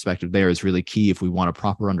critical perspective there is really key if we want a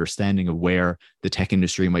proper understanding of where the tech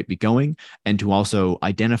industry might be going, and to also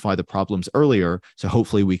identify the problems earlier. So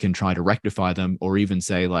hopefully we can try to rectify them, or even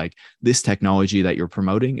say, like, this technology that you're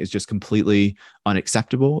promoting is just completely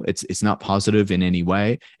unacceptable. It's not positive in any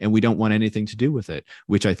way, and we don't want anything to do with it,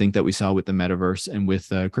 which I think that we saw with the metaverse and with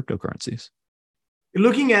cryptocurrencies.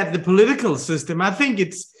 Looking at the political system, I think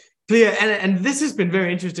it's clear, and this has been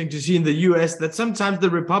very interesting to see in the US, that sometimes the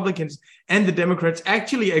Republicans and the Democrats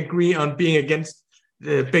actually agree on being against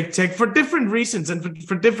big tech for different reasons and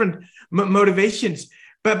for different motivations.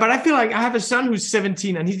 But I feel like I have a son who's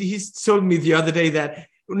 17, and he's told me the other day that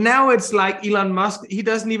now it's like Elon Musk, he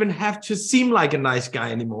doesn't even have to seem like a nice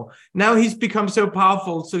guy anymore. Now he's become so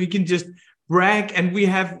powerful, so he can just brag. And we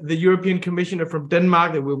have the European Commissioner from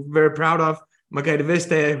Denmark that we're very proud of, Margrethe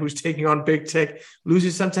Vestager, who's taking on big tech,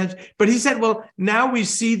 loses sometimes. But he said, well, now we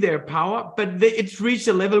see their power, but it's reached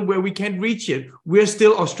a level where we can't reach it. We're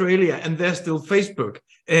still Australia and they're still Facebook.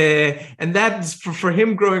 And that's for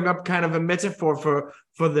him growing up kind of a metaphor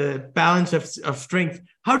for the balance of strength.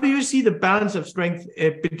 How do you see the balance of strength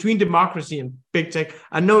between democracy and big tech?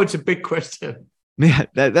 I know it's a big question. Yeah,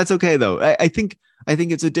 that's okay, though. I think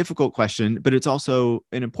it's a difficult question, but it's also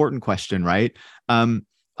an important question, right?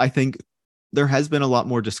 I think there has been a lot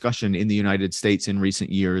more discussion in the United States in recent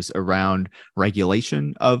years around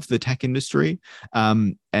regulation of the tech industry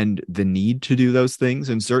and the need to do those things.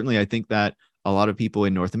 And certainly, I think that a lot of people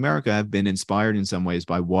in North America have been inspired in some ways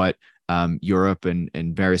by what Europe and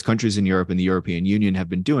various countries in Europe and the European Union have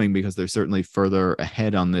been doing, because they're certainly further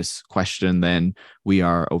ahead on this question than we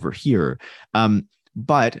are over here.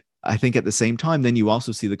 But I think at the same time, then you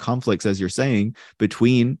also see the conflicts, as you're saying,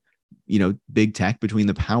 between big tech, between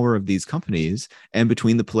the power of these companies and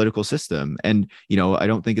between the political system. And, I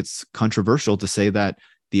don't think it's controversial to say that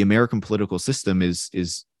the American political system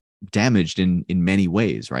is damaged in many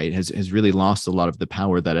ways, right? Has really lost a lot of the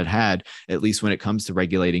power that it had, at least when it comes to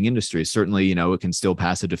regulating industries. Certainly, it can still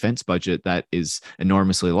pass a defense budget that is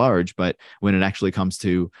enormously large, but when it actually comes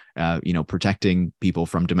to, protecting people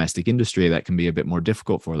from domestic industry, that can be a bit more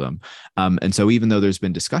difficult for them. And so even though there's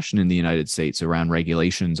been discussion in the United States around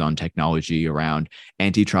regulations on technology, around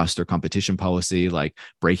antitrust or competition policy, like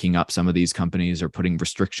breaking up some of these companies or putting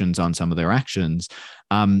restrictions on some of their actions,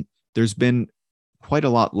 there's been quite a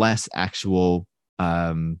lot less actual,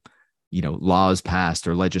 laws passed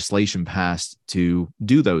or legislation passed to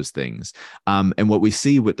do those things. And what we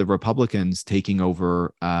see with the Republicans taking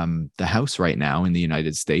over the House right now in the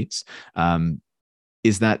United States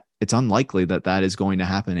is that it's unlikely that that is going to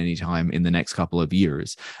happen anytime in the next couple of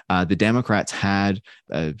years. The Democrats had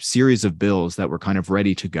a series of bills that were kind of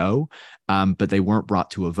ready to go, but they weren't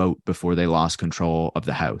brought to a vote before they lost control of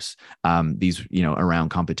the House. These, around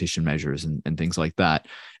competition measures and things like that.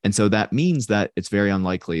 And so that means that it's very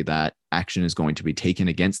unlikely that action is going to be taken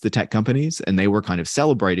against the tech companies. And they were kind of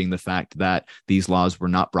celebrating the fact that these laws were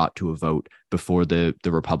not brought to a vote before the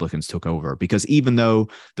Republicans took over. Because even though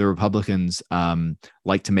the Republicans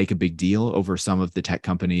like to make a big deal over some of the tech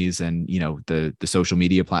companies and, the social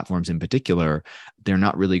media platforms in particular, they're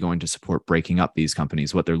not really going to support breaking up these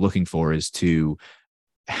companies. What they're looking for is to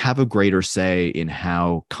have a greater say in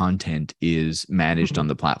how content is managed on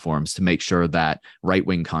the platforms, to make sure that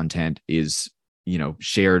right-wing content is,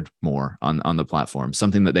 shared more on the platform,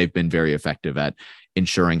 something that they've been very effective at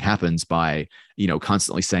ensuring happens by,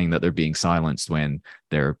 constantly saying that they're being silenced when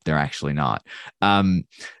they're actually not. And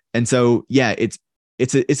so, yeah,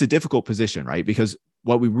 it's a difficult position, right? Because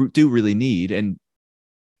what we do really need, and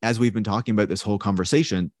as we've been talking about this whole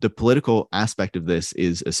conversation, the political aspect of this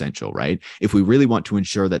is essential, right? If we really want to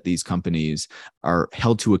ensure that these companies are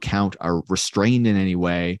held to account, are restrained in any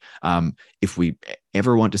way, if we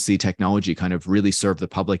ever want to see technology kind of really serve the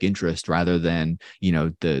public interest rather than,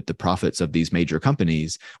 the profits of these major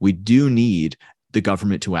companies, we do need the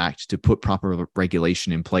government to act, to put proper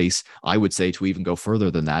regulation in place. I would say to even go further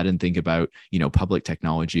than that and think about, public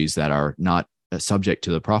technologies that are not subject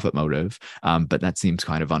to the profit motive, but that seems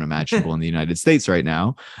kind of unimaginable in the United States right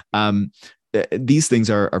now. These things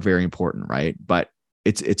are very important, right? But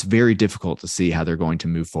it's very difficult to see how they're going to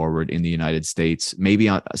move forward in the United States. Maybe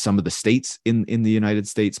some of the states in the United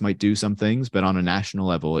States might do some things, but on a national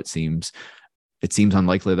level, it seems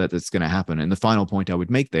unlikely that it's going to happen. And the final point I would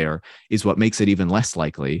make there is what makes it even less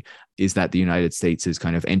likely is that the United States is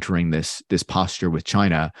kind of entering this posture with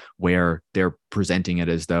China where they're presenting it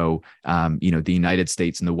as though, the United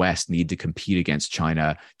States and the West need to compete against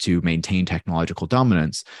China to maintain technological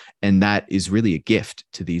dominance. And that is really a gift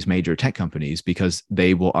to these major tech companies, because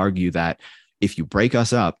they will argue that if you break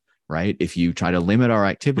us up, right, if you try to limit our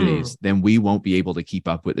activities, then we won't be able to keep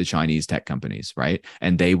up with the Chinese tech companies, right?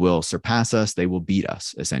 And they will surpass us, they will beat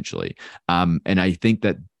us, essentially. And I think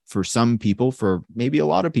that for some people, for maybe a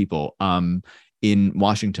lot of people in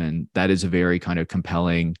Washington, that is a very kind of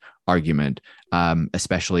compelling argument,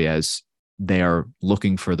 especially as they are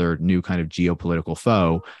looking for their new kind of geopolitical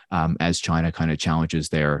foe as China kind of challenges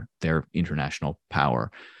their international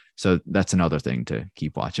power. So that's another thing to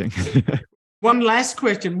keep watching. One last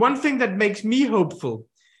question. One thing that makes me hopeful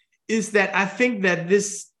is that I think that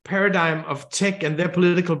this paradigm of tech and their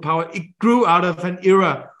political power, it grew out of an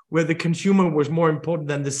era where the consumer was more important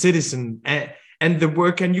than the citizen and the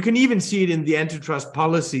work. And you can even see it in the antitrust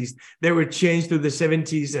policies. They were changed through the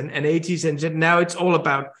 70s and 80s. And now it's all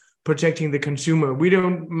about protecting the consumer. We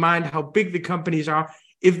don't mind how big the companies are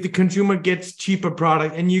if the consumer gets cheaper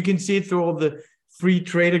product. And you can see it through all the free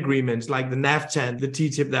trade agreements like the NAFTA and the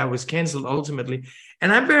TTIP that was canceled ultimately.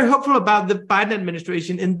 And I'm very hopeful about the Biden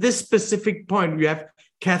administration in this specific point. You have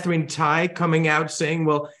Catherine Tai coming out saying,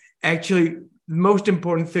 well, actually, the most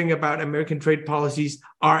important thing about American trade policies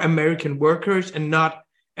are American workers and not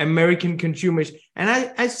American consumers. And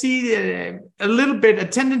I see a little bit, a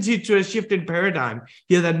tendency to a shift in paradigm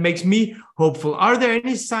here that makes me hopeful. Are there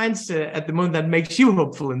any signs at the moment that makes you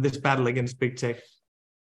hopeful in this battle against big tech?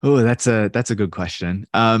 Oh, that's a good question.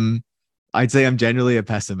 I'd say I'm generally a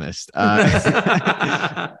pessimist. But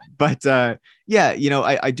yeah,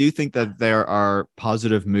 I do think that there are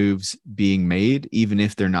positive moves being made, even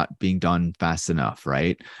if they're not being done fast enough,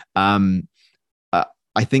 right?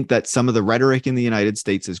 I think that some of the rhetoric in the United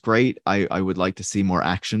States is great. I would like to see more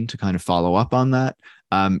action to kind of follow up on that.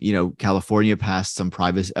 California passed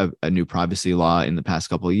a new privacy law in the past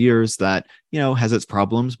couple of years that, has its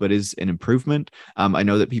problems, but is an improvement. I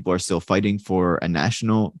know that people are still fighting for a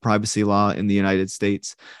national privacy law in the United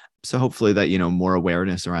States. So hopefully that, more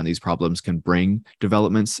awareness around these problems can bring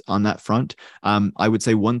developments on that front. I would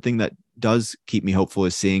say one thing that does keep me hopeful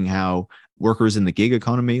is seeing how workers in the gig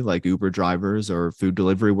economy, like Uber drivers or food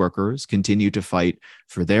delivery workers, continue to fight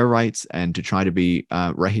for their rights and to try to be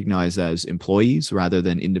recognized as employees rather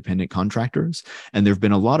than independent contractors. And there have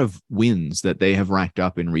been a lot of wins that they have racked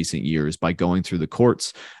up in recent years by going through the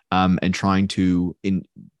courts and trying to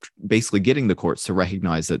basically getting the courts to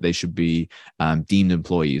recognize that they should be deemed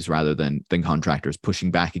employees rather than contractors,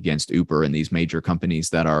 pushing back against Uber and these major companies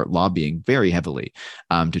that are lobbying very heavily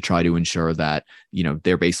to try to ensure that,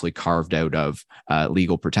 they're basically carved out of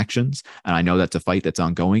legal protections. And I know that's a fight that's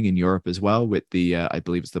ongoing in Europe as well with the, I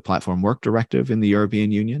believe it's the Platform Work Directive in the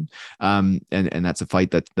European Union. And that's a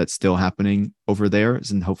fight that's still happening over there.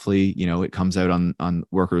 And hopefully, it comes out on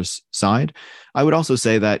workers' side. I would also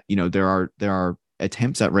say that, there are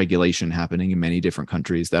attempts at regulation happening in many different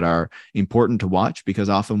countries that are important to watch, because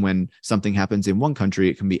often when something happens in one country,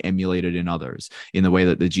 it can be emulated in others, in the way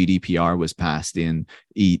that the GDPR was passed in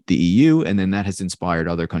the EU, and then that has inspired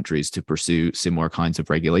other countries to pursue similar kinds of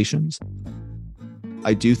regulations.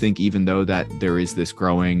 I do think, even though that there is this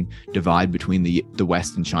growing divide between the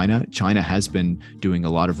West and China has been doing a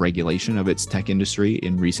lot of regulation of its tech industry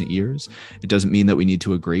in recent years. It doesn't mean that we need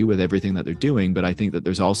to agree with everything that they're doing, but I think that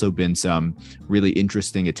there's also been some really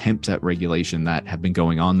interesting attempts at regulation that have been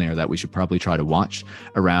going on there that we should probably try to watch,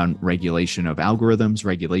 around regulation of algorithms,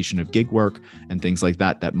 regulation of gig work, and things like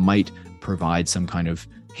that might provide some kind of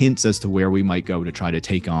hints as to where we might go to try to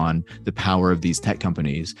take on the power of these tech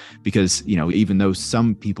companies. Because, even though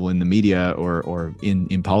some people in the media or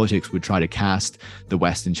in politics would try to cast the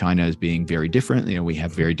West and China as being very different, we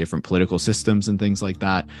have very different political systems and things like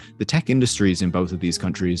that, the tech industries in both of these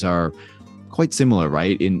countries are quite similar,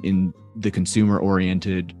 right? In the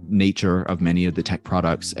consumer-oriented nature of many of the tech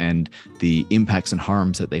products and the impacts and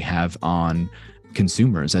harms that they have on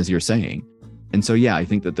consumers, as you're saying. And so, I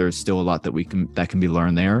think that there's still a lot that can be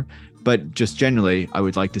learned there. But just generally, I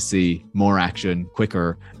would like to see more action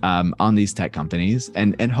quicker on these tech companies,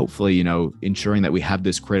 and hopefully, ensuring that we have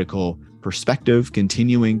this critical perspective,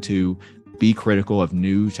 continuing to be critical of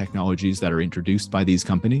new technologies that are introduced by these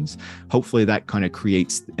companies. Hopefully that kind of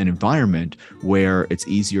creates an environment where it's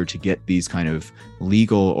easier to get these kind of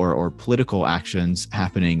legal or political actions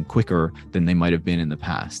happening quicker than they might have been in the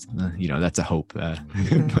past. That's a hope.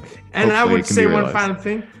 And I would say one final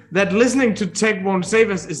thing, that listening to Tech Won't Save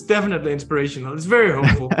Us is definitely inspirational. It's very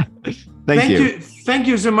hopeful. Thank you. Thank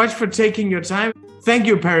you so much for taking your time. Thank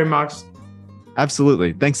you, Perry Marx.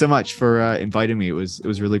 Absolutely. Thanks so much for inviting me. It was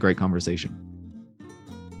a really great conversation.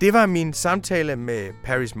 Det var min samtale med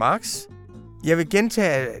Paris Marx. Jeg vil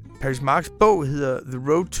gentage, at Paris Marx' bog hedder The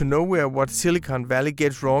Road to Nowhere: What Silicon Valley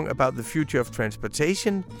Gets Wrong About the Future of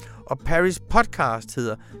Transportation, og Paris' podcast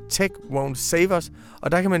hedder Tech Won't Save Us,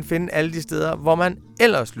 og der kan man finde alle de steder, hvor man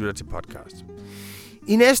ellers lytter til podcast.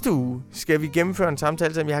 I næste uge skal vi gennemføre en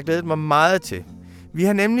samtale, som jeg har glædet mig meget til. Vi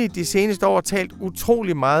har nemlig de seneste år talt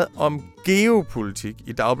utrolig meget om geopolitik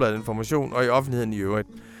i Dagbladet Information og i offentligheden i øvrigt.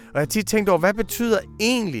 Og jeg har tit tænkt over, hvad betyder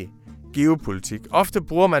egentlig geopolitik? Ofte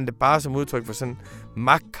bruger man det bare som udtryk for sådan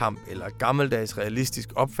magtkamp eller gammeldags realistisk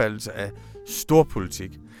opfattelse af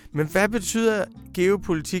storpolitik. Men hvad betyder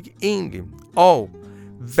geopolitik egentlig? Og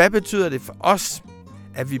hvad betyder det for os,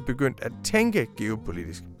 at vi er begyndt at tænke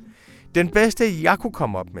geopolitisk? Den bedste, jeg kunne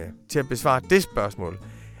komme op med til at besvare det spørgsmål,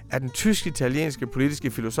 er den tysk-italienske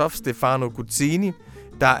politiske filosof Stefano Guzzini,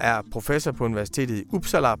 der er professor på Universitetet i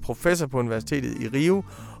Uppsala, professor på Universitetet i Rio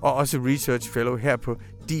og også research fellow her på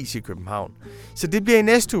DIS i København. Så det bliver i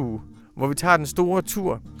næste uge, hvor vi tager den store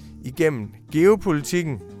tur igennem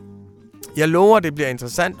geopolitikken. Jeg lover, det bliver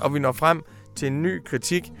interessant, og vi når frem til en ny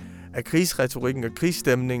kritik af krigsretorikken og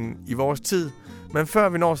krigsstemningen i vores tid. Men før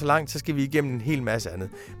vi når så langt, så skal vi igennem en hel masse andet.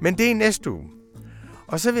 Men det er i næste uge.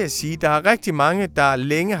 Og så vil jeg sige, der er rigtig mange, der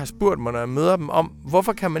længe har spurgt mig, når jeg møder dem, om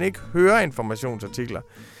hvorfor kan man ikke høre informationsartikler?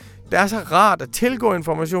 Det er så rart at tilgå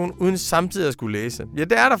information, uden samtidig at skulle læse. Ja,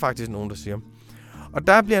 det er der faktisk nogen, der siger. Og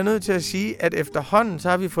der bliver jeg nødt til at sige, at efterhånden så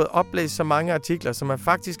har vi fået oplæst så mange artikler, så man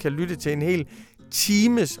faktisk kan lytte til en hel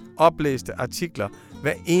times oplæste artikler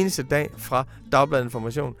hver eneste dag fra Dagbladet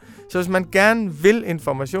Information. Så hvis man gerne vil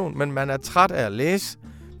information, men man er træt af at læse,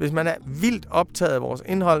 hvis man er vildt optaget af vores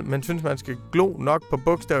indhold, men synes, man skal glo nok på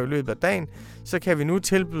bogstaver i løbet af dagen, så kan vi nu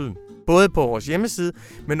tilbyde både på vores hjemmeside,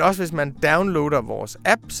 men også hvis man downloader vores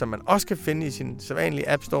app, som man også kan finde i sin sædvanlige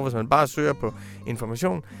App Store, hvis man bare søger på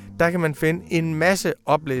information, der kan man finde en masse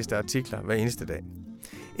oplæste artikler hver eneste dag.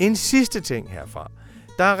 En sidste ting herfra.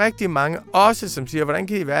 Der er rigtig mange også, som siger, hvordan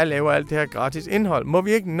kan I være at lave alt det her gratis indhold? Må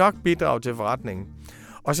vi ikke nok bidrage til forretningen?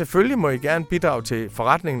 Og selvfølgelig må I gerne bidrage til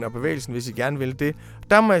forretningen og bevægelsen, hvis I gerne vil det.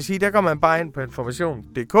 Der må jeg sige, der går man bare ind på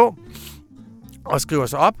information.dk og skriver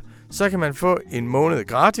sig op. Så kan man få en måned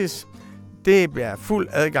gratis. Det bliver fuld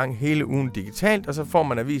adgang hele ugen digitalt, og så får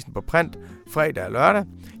man avisen på print fredag og lørdag.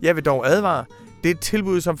 Jeg vil dog advare, det er et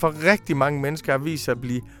tilbud, som for rigtig mange mennesker har vist sig at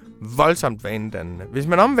blive voldsomt vanedannende. Hvis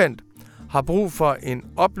man omvendt har brug for en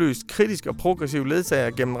oplyst, kritisk og progressiv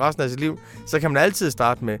ledsager gennem resten af sit liv, så kan man altid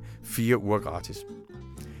starte med 4 uger gratis.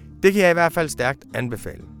 Det kan jeg i hvert fald stærkt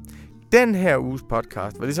anbefale. Den her uges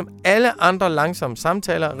podcast var ligesom alle andre langsomme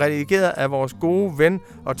samtaler redigeret af vores gode ven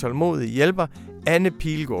og tålmodige hjælper, Anne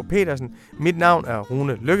Pilgaard Petersen. Mit navn er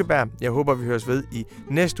Rune Lykkeberg. Jeg håber, vi høres ved i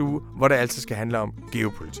næste uge, hvor det altså skal handle om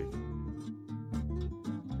geopolitik.